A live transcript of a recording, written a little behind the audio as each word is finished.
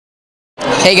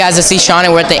Hey guys, it's Eshun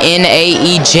and we're at the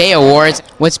NAEJ Awards.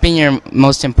 What's been your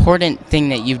most important thing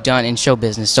that you've done in show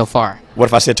business so far? What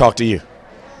if I said talk to you?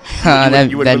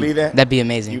 You wouldn't believe that? That'd be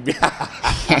amazing.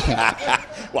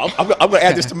 Well, I'm going to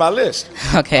add this to my list.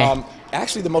 Okay.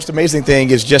 Actually, the most amazing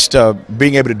thing is just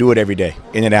being able to do it every day,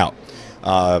 in and out.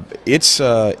 It's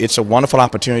a wonderful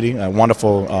opportunity, a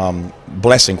wonderful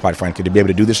blessing, quite frankly, to be able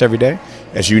to do this every day.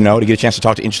 As you know, to get a chance to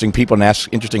talk to interesting people and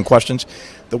ask interesting questions.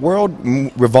 The world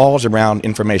revolves around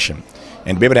information.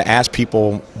 And to be able to ask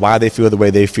people why they feel the way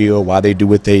they feel, why they do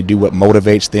what they do, what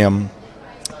motivates them,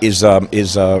 is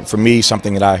for me,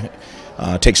 something that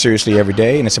I take seriously every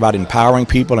day. And it's about empowering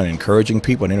people and encouraging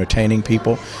people and entertaining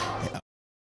people